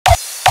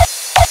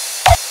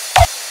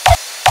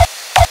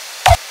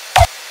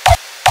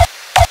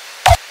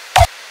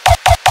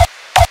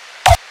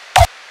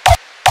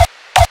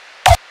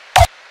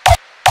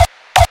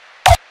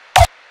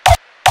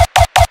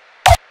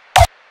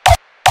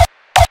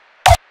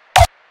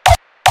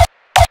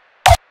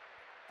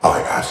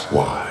ask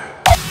why.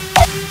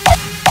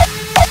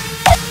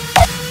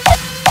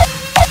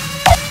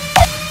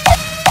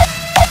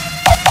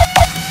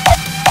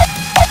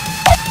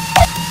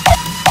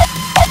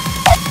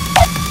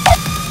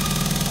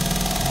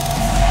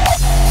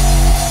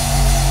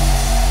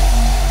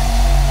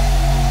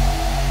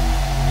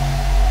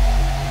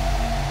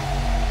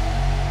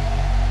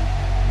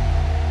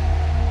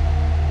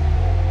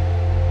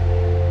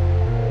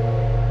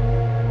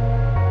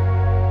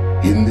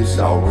 In this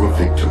hour of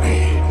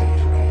victory,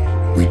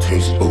 we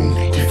taste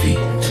only defeat.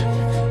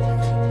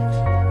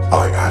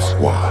 I ask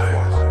why.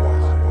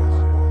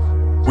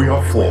 We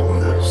are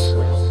foreigners,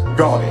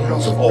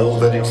 guardians of all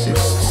that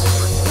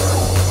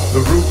exists. The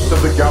roots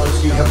of the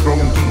galaxy have grown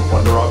deep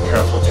under our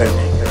careful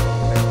tending.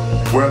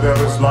 Where there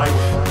is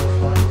life,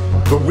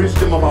 the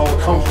wisdom of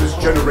our countless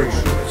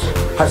generations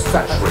has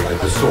saturated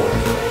the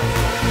soil.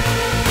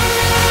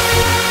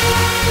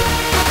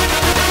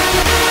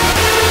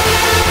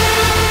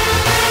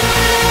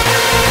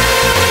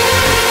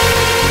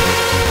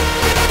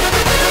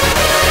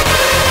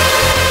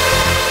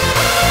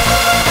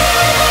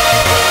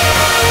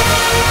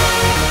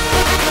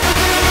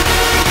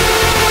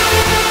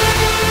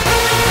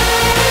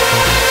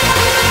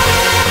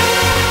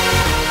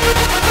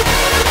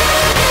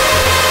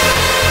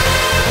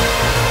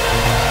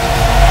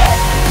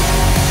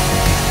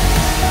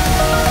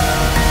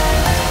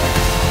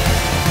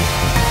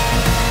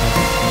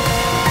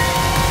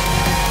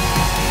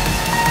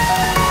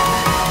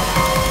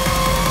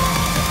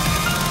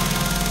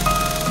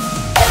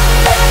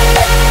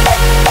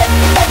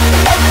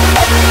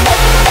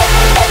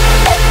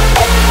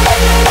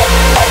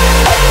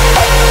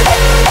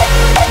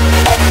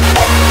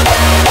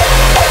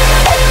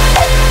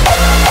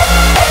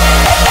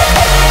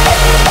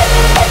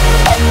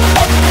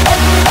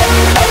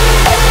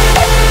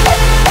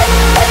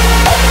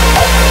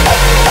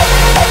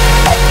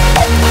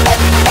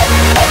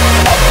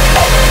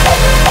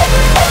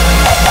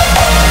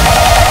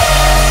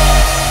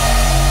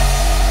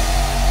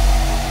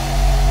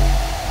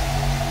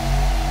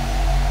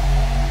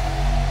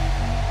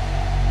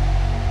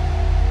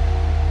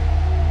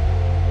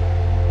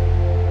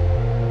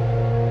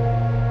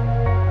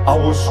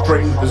 Our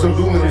strength is a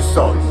luminous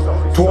sun,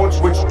 towards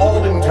which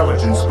all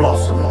intelligence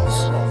blossoms,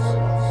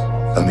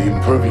 and the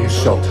impervious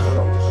shelter,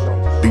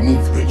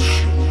 beneath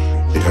which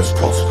it has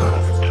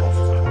prospered.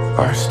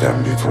 I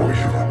stand before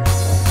you,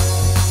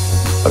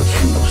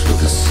 accused of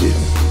the sin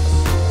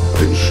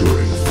of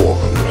ensuring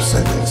foreigners